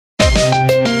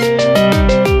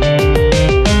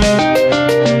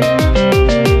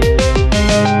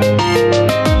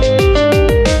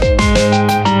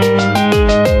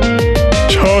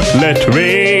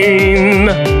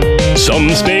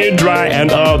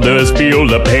others feel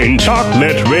the pain.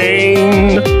 Chocolate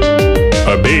rain.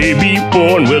 A baby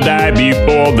born will die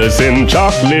before the sin.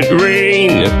 Chocolate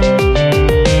rain.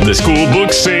 The school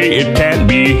books say it can't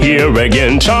be here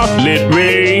again. Chocolate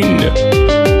rain.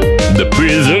 The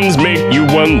prisons make you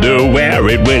wonder where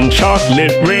it went.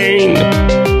 Chocolate rain.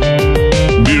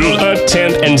 Build a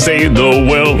tent and say the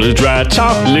world is dry.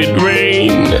 Chocolate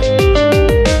rain.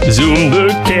 Zoom the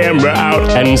camera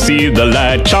out and see the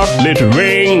light. Chocolate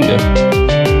rain.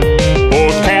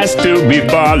 Forecast to be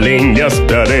falling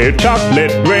yesterday.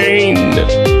 Chocolate rain.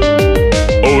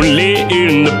 Only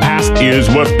in the past is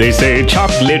what they say.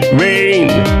 Chocolate rain.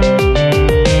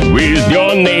 Raise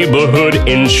your neighborhood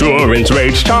insurance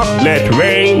rates. Chocolate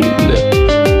rain.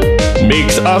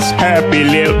 Makes us happy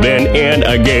living in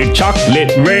a gate.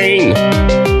 Chocolate rain.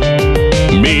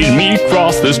 Made me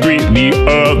cross the street the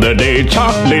other day.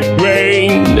 Chocolate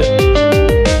rain.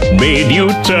 Made you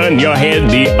turn your head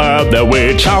the other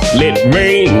way. Chocolate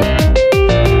rain.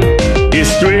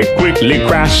 History quickly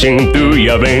crashing through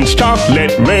your veins.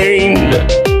 Chocolate rain.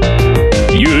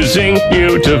 Using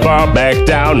you to fall back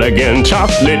down again.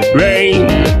 Chocolate rain.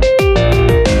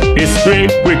 History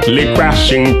quickly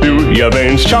crashing through your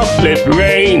veins. Chocolate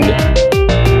rain.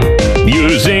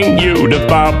 Using you to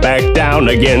fall back down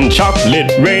again.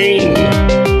 Chocolate rain.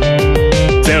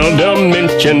 Seldom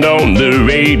mentioned on the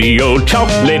radio.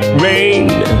 Chocolate rain.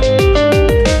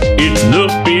 It's the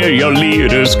fear your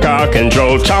leaders car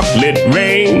control. Chocolate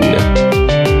rain.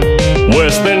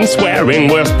 Worse than swearing,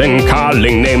 worse than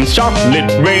calling names.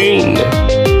 Chocolate rain.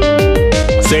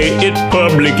 Say it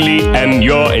publicly and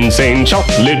you're insane.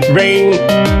 Chocolate rain.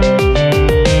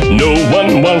 No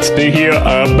one wants to hear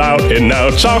about it now.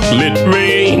 Chocolate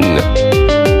rain.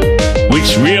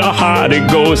 Which real hard it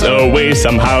goes away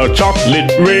somehow.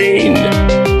 Chocolate rain.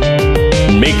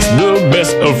 Makes the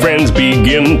best of friends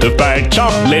begin to fight.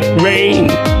 Chocolate rain.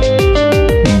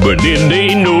 But did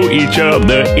they know each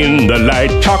other in the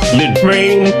light? Chocolate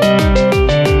rain.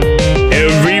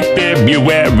 Every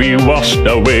February washed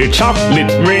away.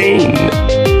 Chocolate rain.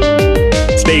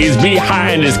 Stays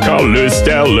behind as colors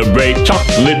celebrate.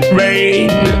 Chocolate rain.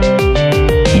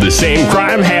 The same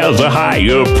crime has a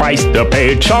higher price to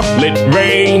pay. Chocolate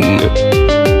rain.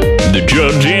 The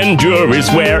judge and jury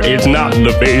swear it's not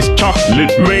the face.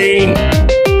 Chocolate rain.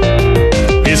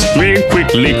 History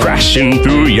quickly crashing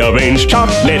through your veins.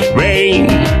 Chocolate rain.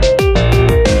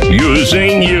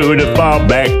 Using you to fall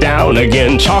back down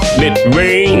again. Chocolate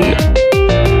rain.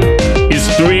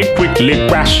 History quickly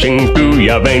crashing through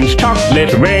your veins.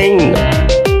 Chocolate rain.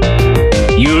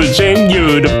 Using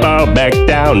you to fall back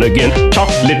down again.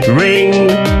 Chocolate rain.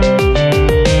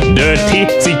 Dirty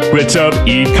secrets of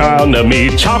economy.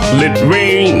 Chocolate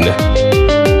rain.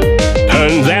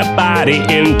 Turns that body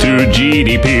into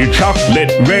GDP.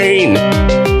 Chocolate rain.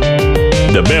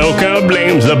 The bell curve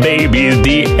blames the baby's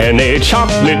DNA.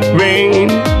 Chocolate rain.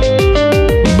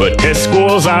 But test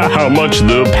scores are how much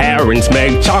the parents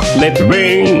make. Chocolate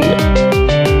rain.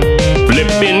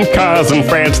 Flipping cars in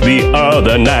France the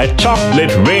other night.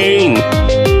 Chocolate rain.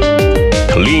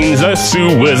 Cleans the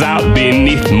sewers out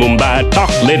beneath Mumbai.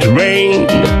 Chocolate rain.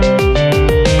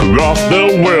 Across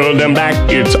the world and back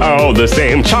it's all the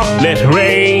same. Chocolate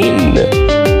rain.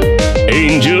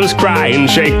 Angels cry and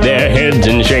shake their heads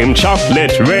in shame.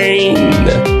 Chocolate rain.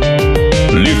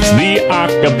 Lifts the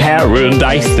ark of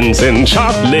paradise and sin.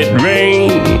 Chocolate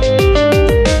rain.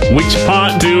 Which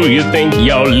part do you think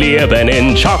you're living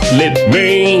in? Chocolate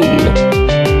rain.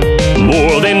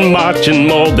 More than marching,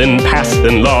 more than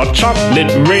passing law.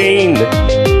 Chocolate rain.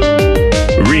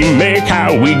 Remake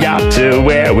how we got to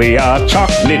where we are.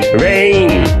 Chocolate rain.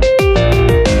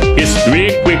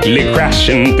 History quickly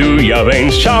crashing through your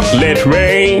veins. Chocolate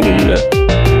rain.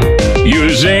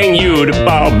 Using you to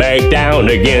fall back down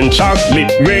again.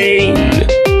 Chocolate rain.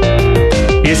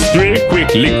 History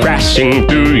quickly crashing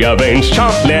through your veins.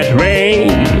 Chocolate rain.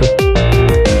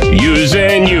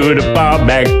 Using you to fall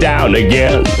back down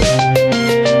again.